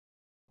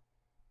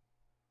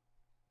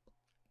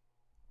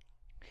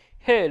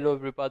Hello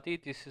everybody,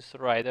 this is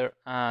Rayder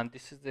and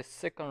this is the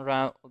second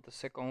round of the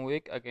second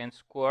week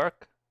against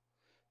Quark.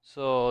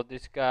 So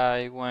this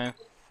guy went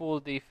full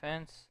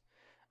defense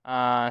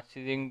and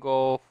he didn't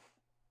go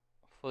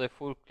for the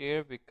full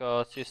clear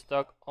because he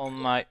stuck on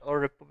my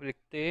Old Republic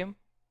team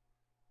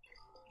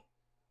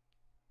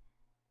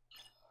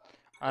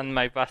and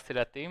my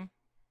Bastila team.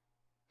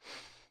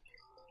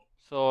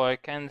 So I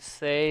can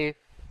save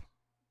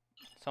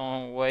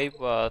some way,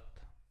 but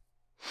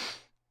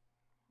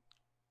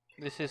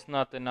this is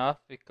not enough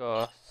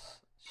because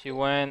she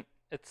went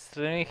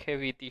extremely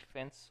heavy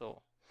defense,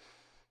 so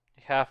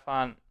we have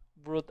an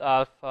Brute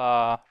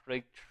Alpha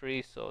Rate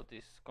 3, so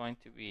this is going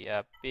to be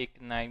a big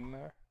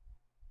nightmare.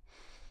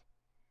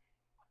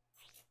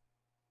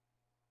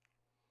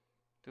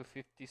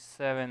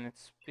 257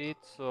 speed,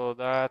 so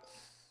that's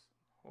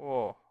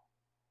oh.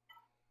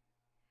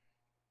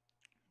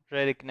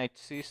 Relic Night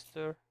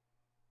Sister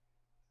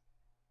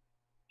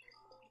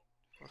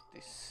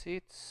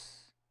 46.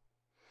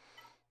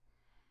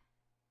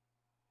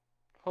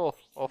 Oh,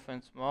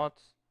 offense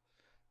mods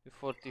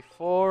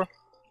 244.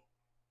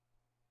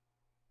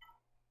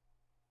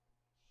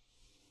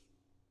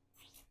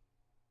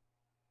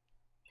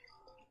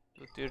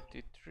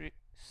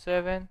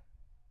 233.7.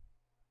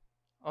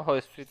 Oh,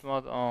 speed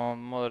mod on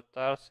Mother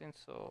Tarsin,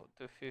 so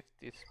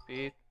 250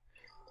 speed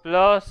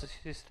plus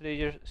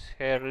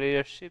her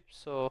leadership,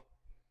 so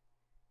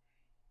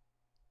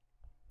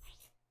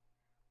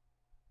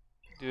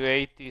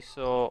 280.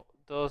 So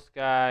those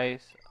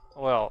guys,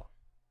 well,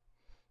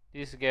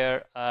 these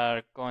girls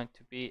are going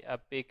to be a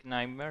big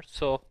nightmare.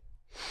 So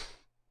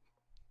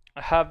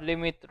I have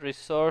limited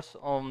resource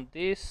on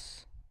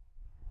this.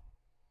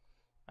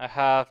 I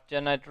have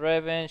Janet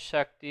Raven,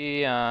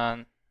 Shakti,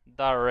 and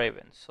Dark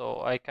Raven,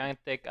 so I can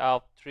take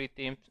out 3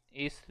 teams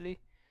easily.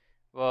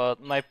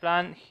 But my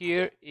plan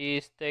here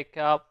is take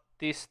out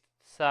this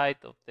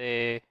side of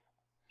the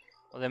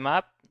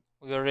map.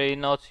 We already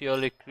know she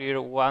only cleared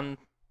 1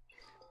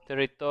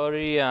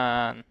 territory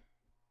and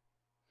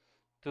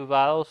 2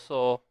 battles,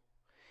 so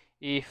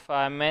if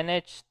I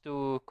manage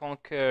to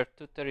conquer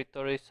 2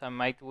 territories, I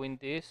might win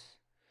this.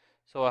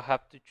 So I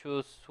have to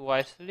choose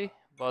wisely.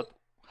 But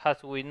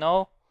as we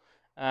know,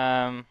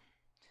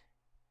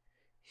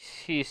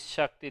 his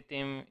Shakti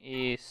team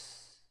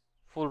is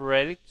full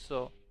relic,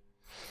 so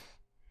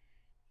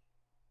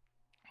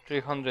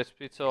 300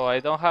 speed. So I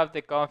don't have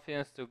the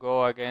confidence to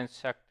go against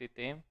Shakti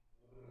team.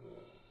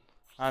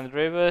 And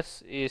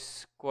Rivers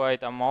is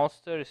quite a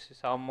monster. This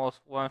is almost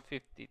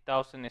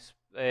 150,000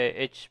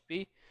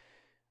 HP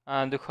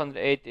and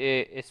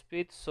 208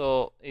 speed,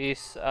 so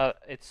it's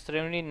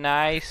extremely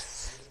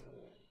nice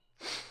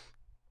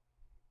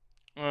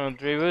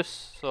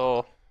Rivers,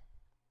 so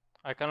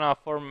I cannot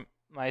afford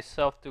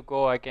myself to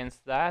go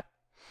against that,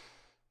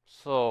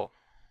 so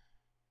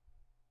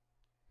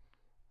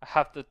I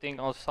have to think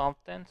on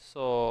something.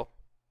 So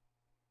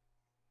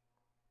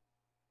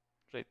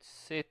rate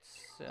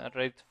 6,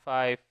 rate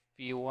 5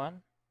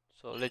 V1,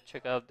 so let's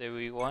check out the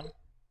V1.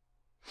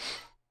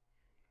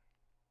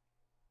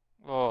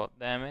 Oh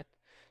damn it,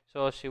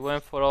 so she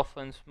went for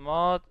offense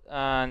mode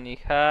and he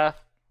have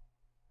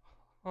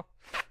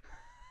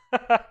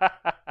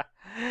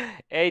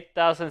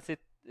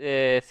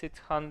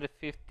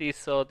 8,650,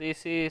 so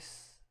this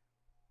is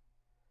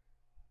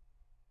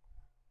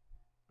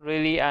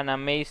really an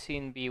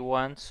amazing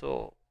B1.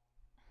 So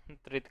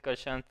critical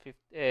chance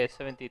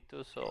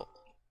 72, so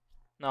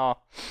no,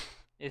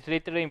 it's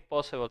literally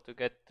impossible to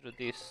get through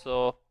this,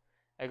 so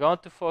I'm going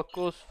to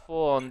focus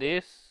full on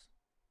this.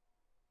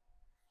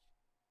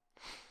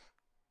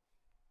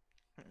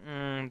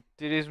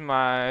 This is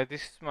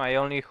my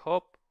only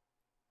hope.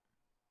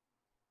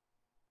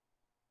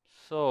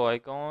 So I'm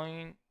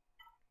going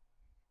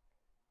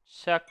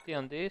Shakti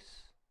on this.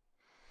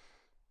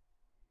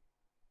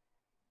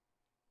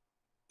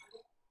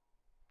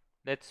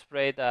 Let's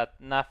pray that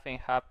nothing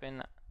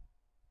happened.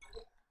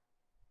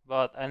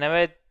 But I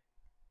never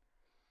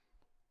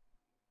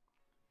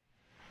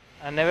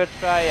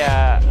try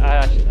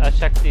a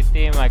Shakti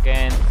team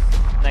against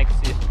next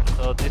season,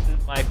 so this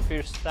is my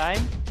first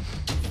time.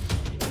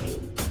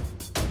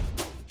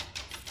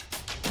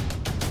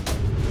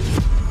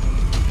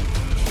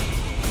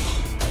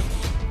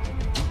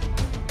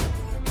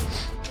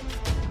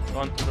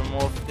 Going to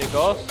remove the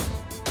ghost.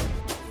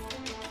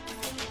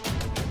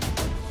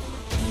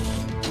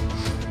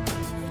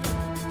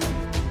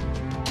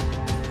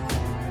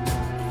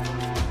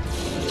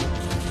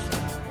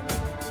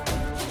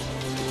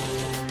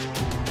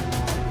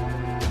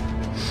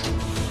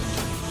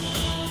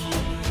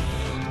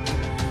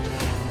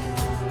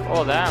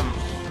 Oh damn.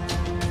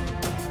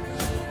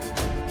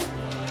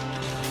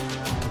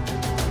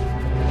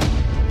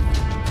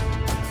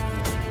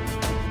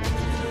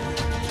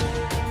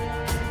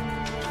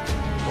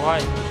 Why?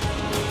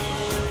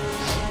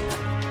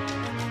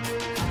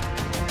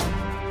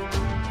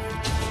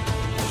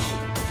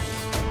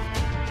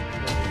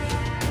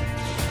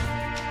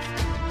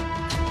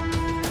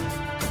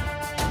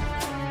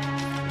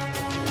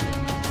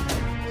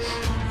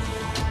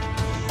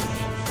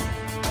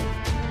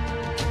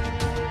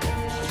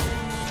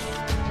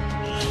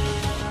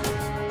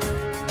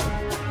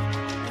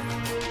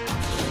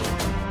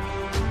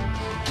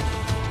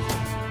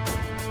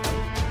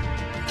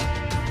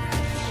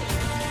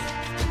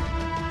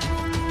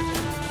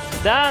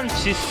 Damn,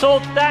 she's so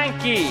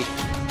tanky!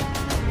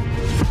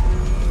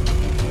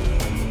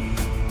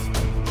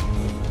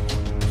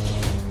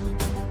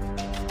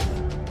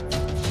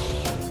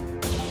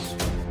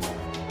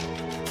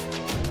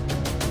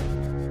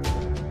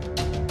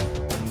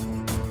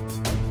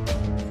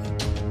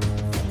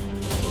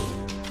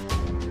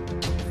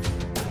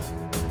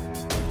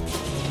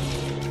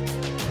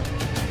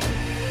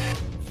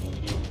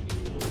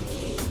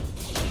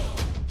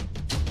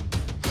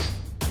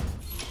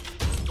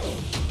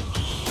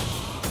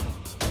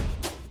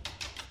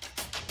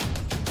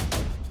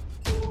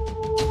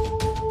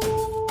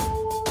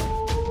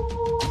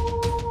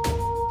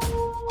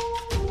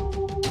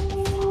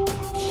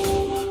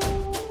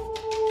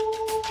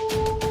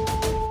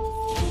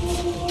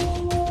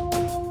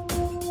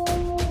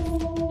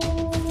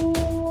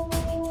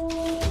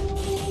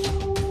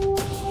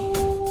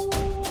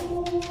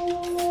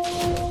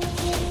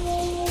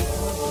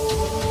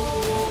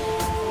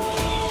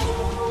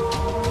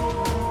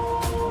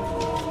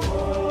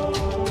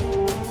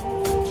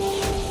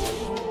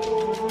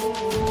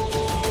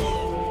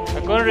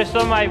 I'm gonna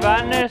restore my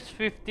banners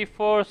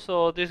 54,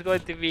 so this is going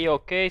to be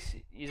okay.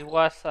 It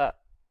was a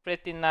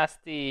pretty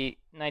nasty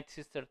Night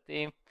Sister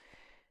team,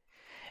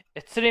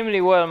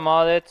 extremely well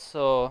modded,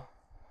 so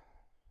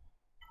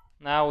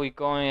now we're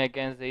going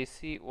against the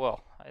easy.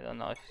 Well, I don't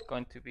know if it's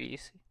going to be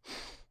easy,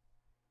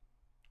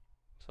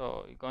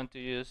 so we're going to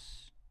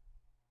use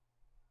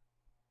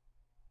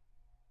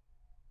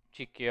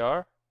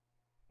GKR.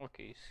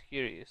 Okay,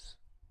 here it is.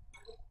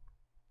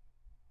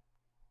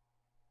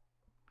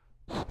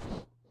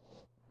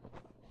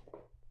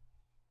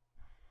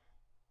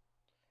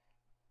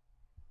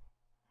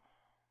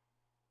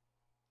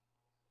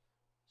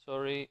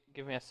 Sorry,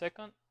 give me a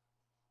second.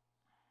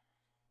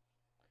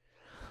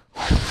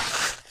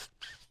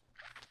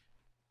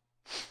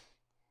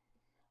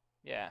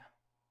 Yeah.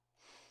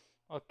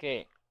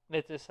 Okay,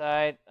 let's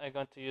decide. I'm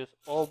going to use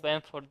all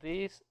band for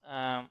this.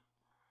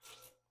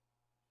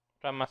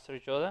 Grandmaster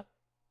Yoda.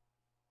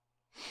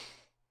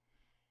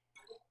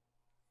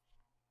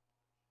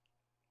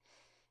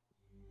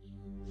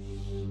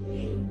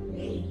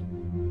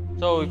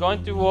 So we're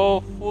going to go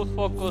full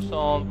focus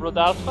on Brood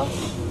Alpha.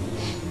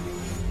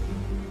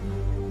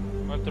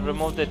 I'm going to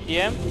remove the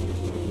TM.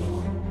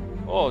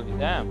 Holy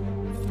damn.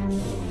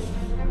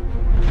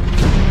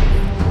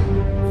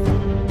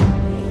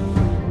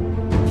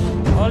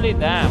 Holy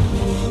damn.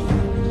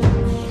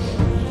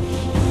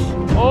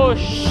 Oh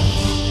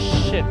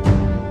shit.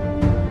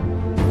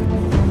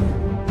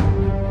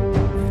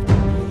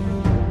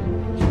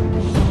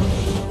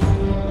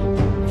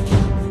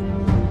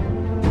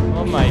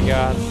 Oh my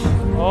god.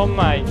 Oh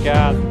my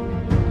god.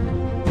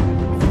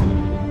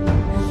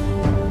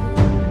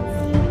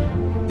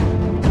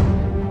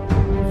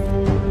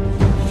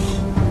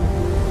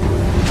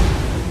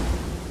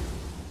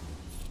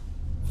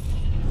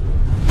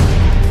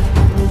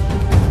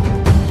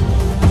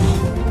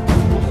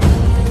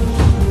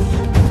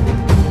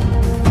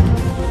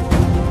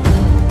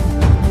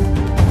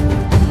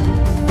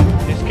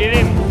 Just kill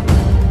him.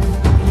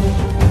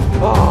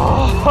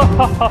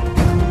 Oh!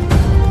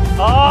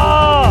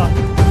 Oh!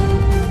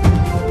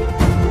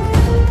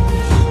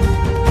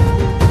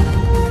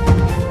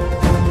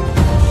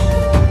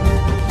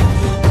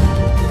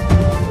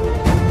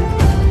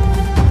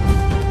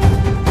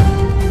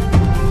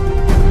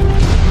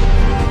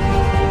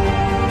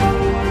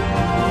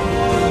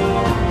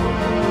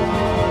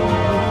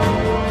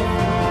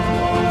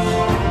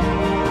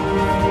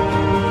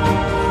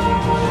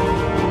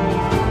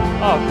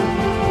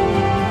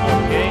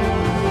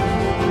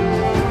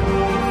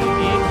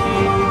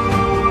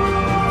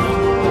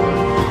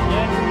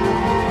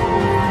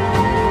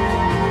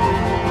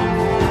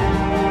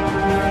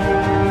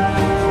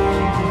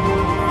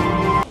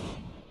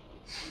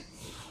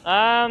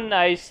 And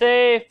I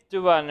saved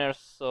 2 banners,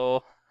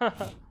 so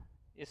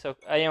it's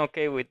okay. I am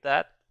okay with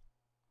that.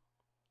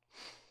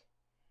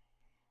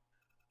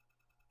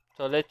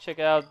 So let's check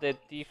out the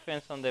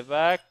defense on the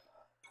back.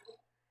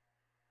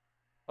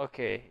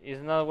 Okay,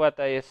 it's not what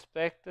I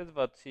expected,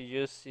 but she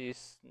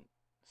uses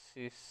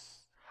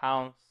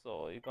hounds,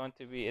 so it's going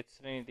to be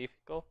extremely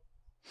difficult.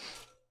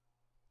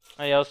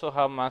 I also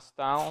have my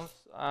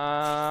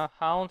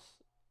hounds.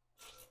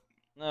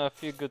 A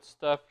few good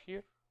stuff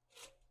here.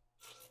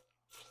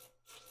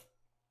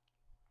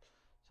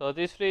 So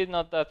this fleet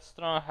not that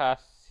strong as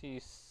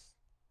his,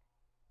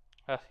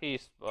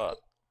 but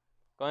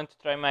going to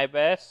try my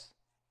best.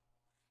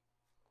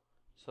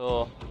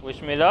 So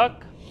wish me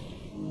luck.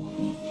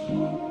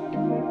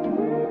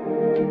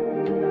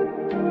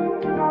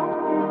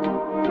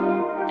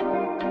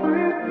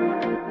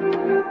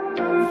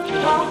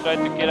 Going to try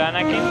to kill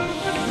Anakin.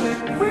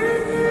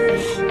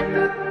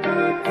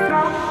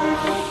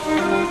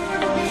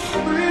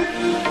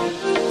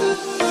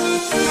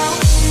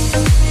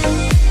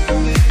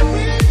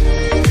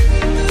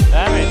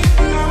 Damn it.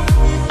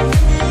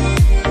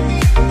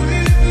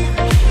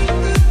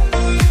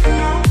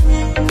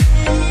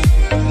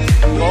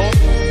 Go.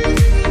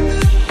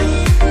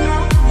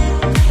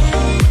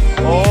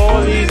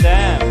 Holy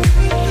damn.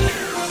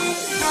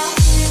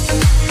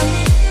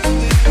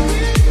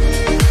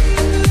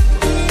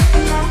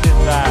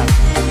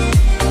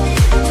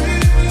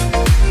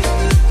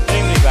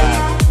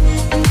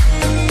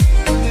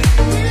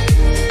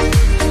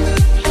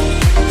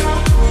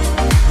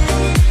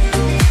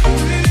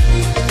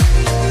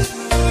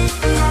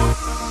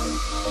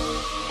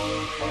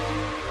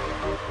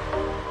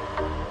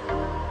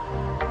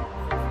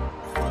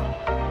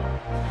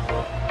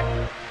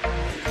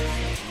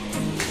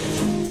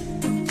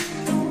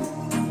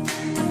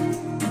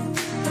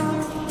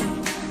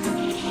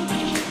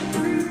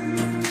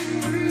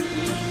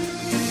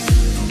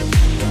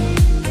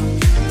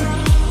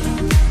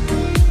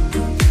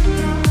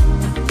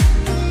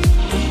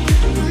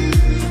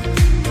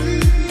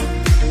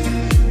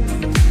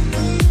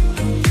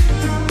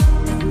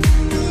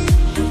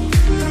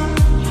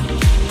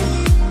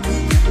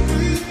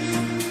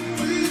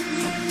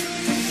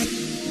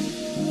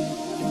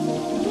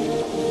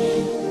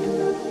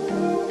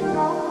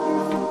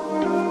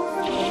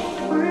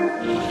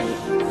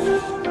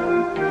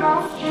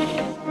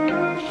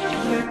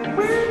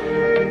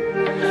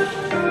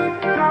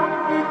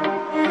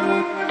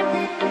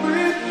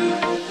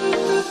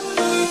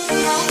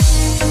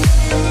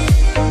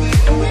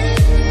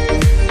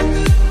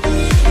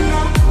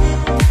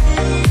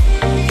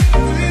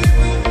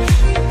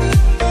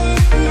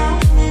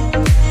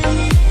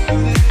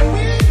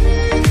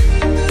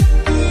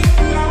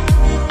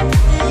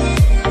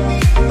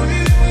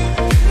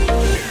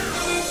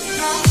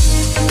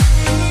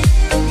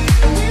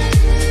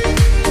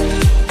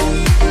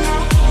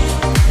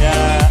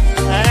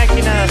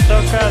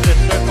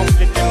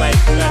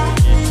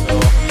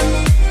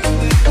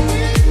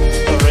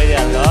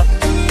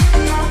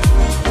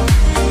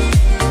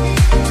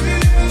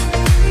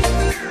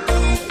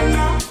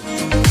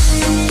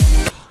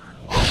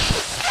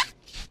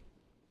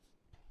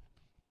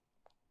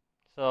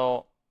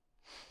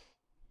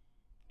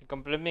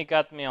 enemy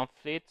got me on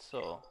fleet,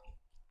 so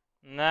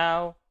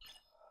now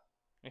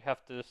we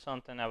have to do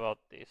something about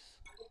this.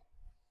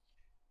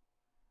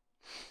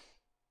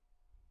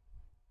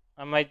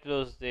 I might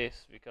lose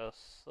this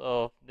because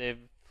of the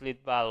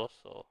fleet battle,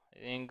 so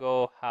it didn't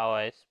go how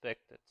I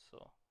expected,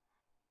 so.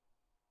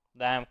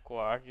 Damn,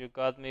 Quark, you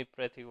got me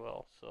pretty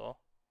well, so.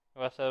 It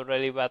was a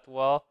really bad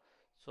wall,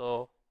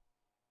 so.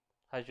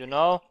 As you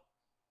know,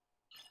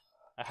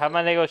 I have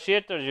my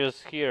negotiator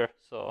just here,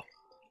 so.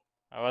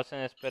 I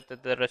wasn't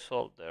expected the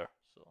result there,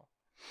 so.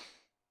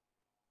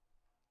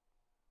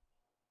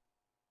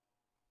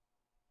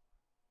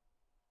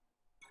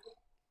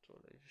 So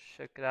let's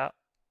check it out.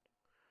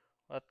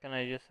 What can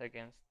I use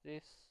against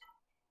this?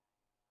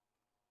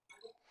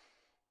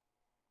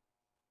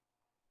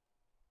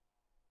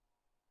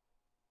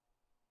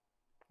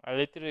 I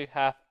literally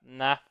have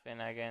nothing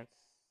against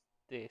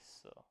this,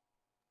 so.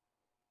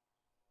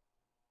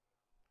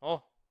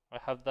 Oh, I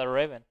have the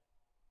Raven.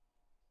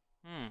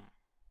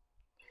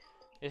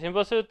 It's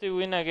impossible to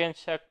win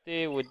against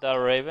Shakti with that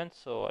Raven,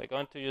 so I'm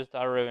going to use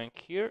that Raven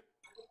here.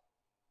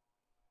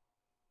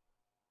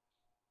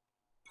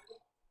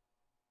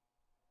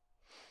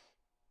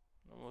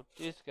 With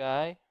this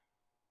guy.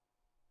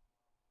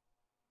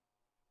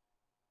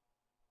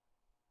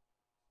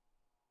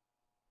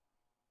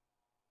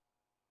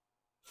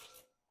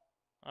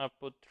 I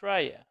put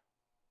Raya.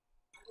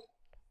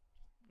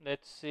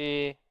 Let's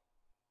see.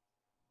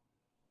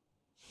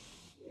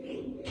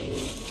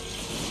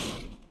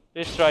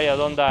 Please Raya,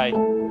 don't die.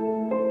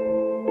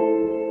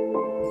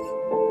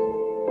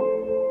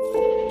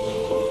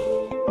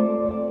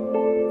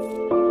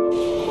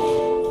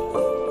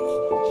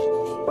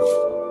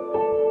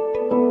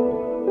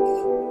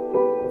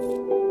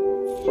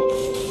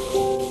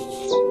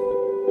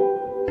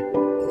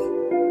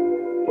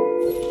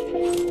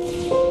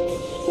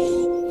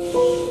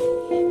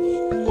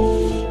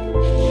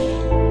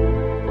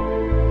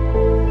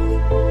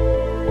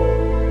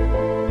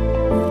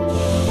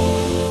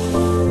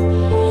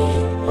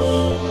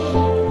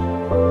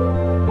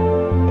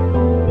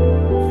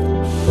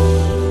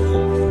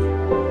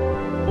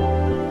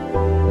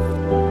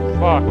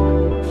 Fuck.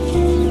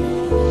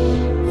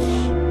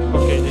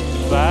 Okay, this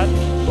is bad.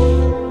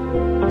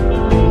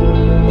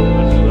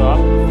 Let's drop.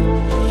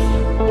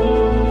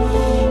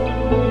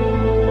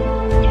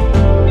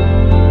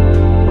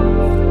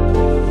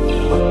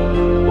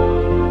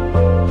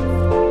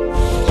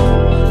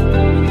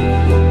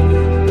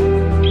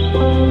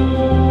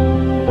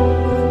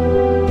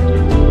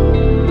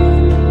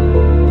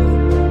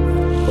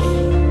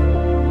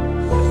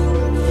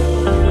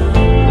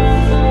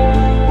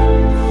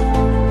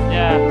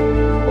 Yeah.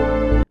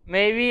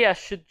 Maybe I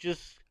should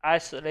just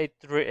isolate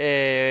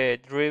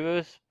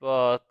drivers,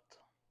 but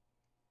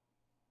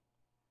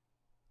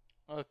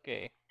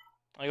okay.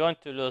 I'm going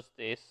to lose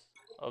this,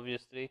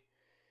 obviously,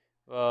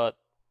 but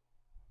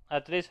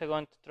at least I'm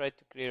going to try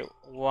to clear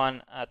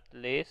one at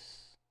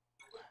least.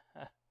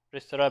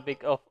 Restore a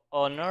bit of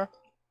honor.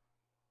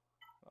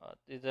 But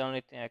it's the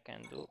only thing I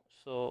can do.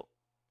 So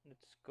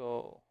let's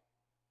go.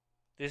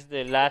 This is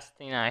the last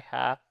thing I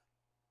have.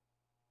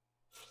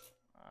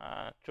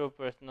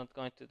 Trooper's not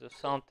going to do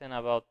something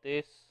about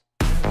this.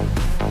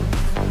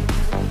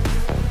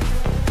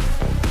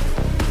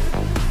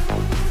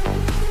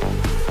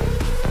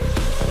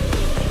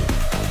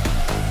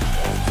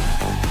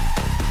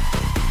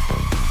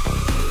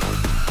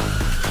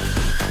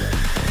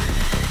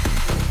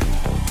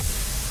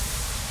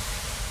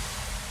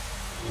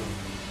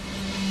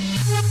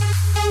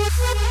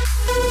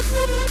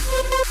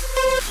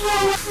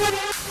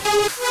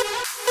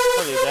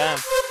 Holy damn.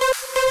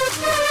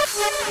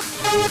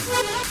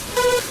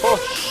 Oh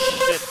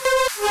shit.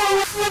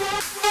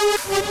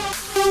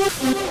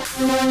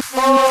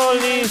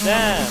 Holy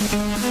damn.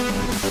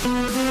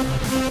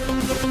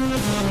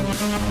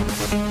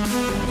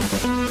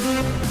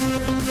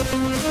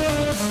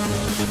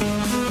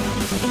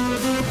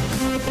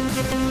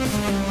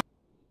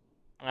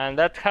 And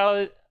that's how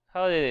it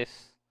is.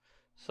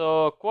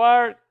 So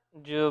Quark,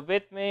 you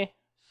beat me.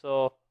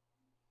 So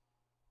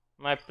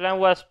my plan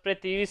was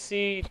pretty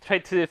easy. Try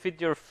to defeat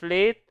your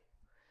fleet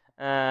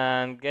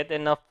and get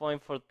enough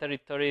point for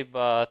territory,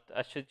 but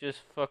I should just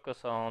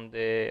focus on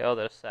the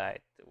other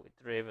side with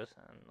rivers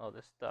and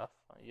other stuff.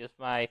 Use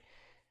my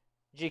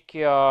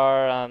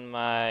GKR and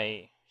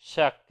my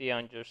Shakti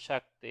on your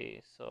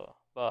Shakti, so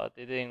but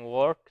it didn't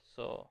work,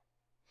 so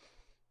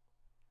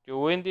you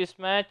win this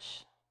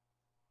match.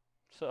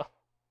 So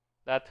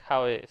that's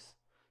how it is.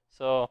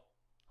 So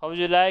hope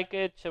you like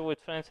it. Share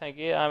with friends and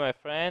gear. I'm my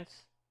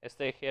friends.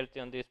 Stay healthy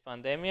on this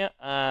pandemic,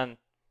 and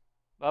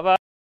bye bye.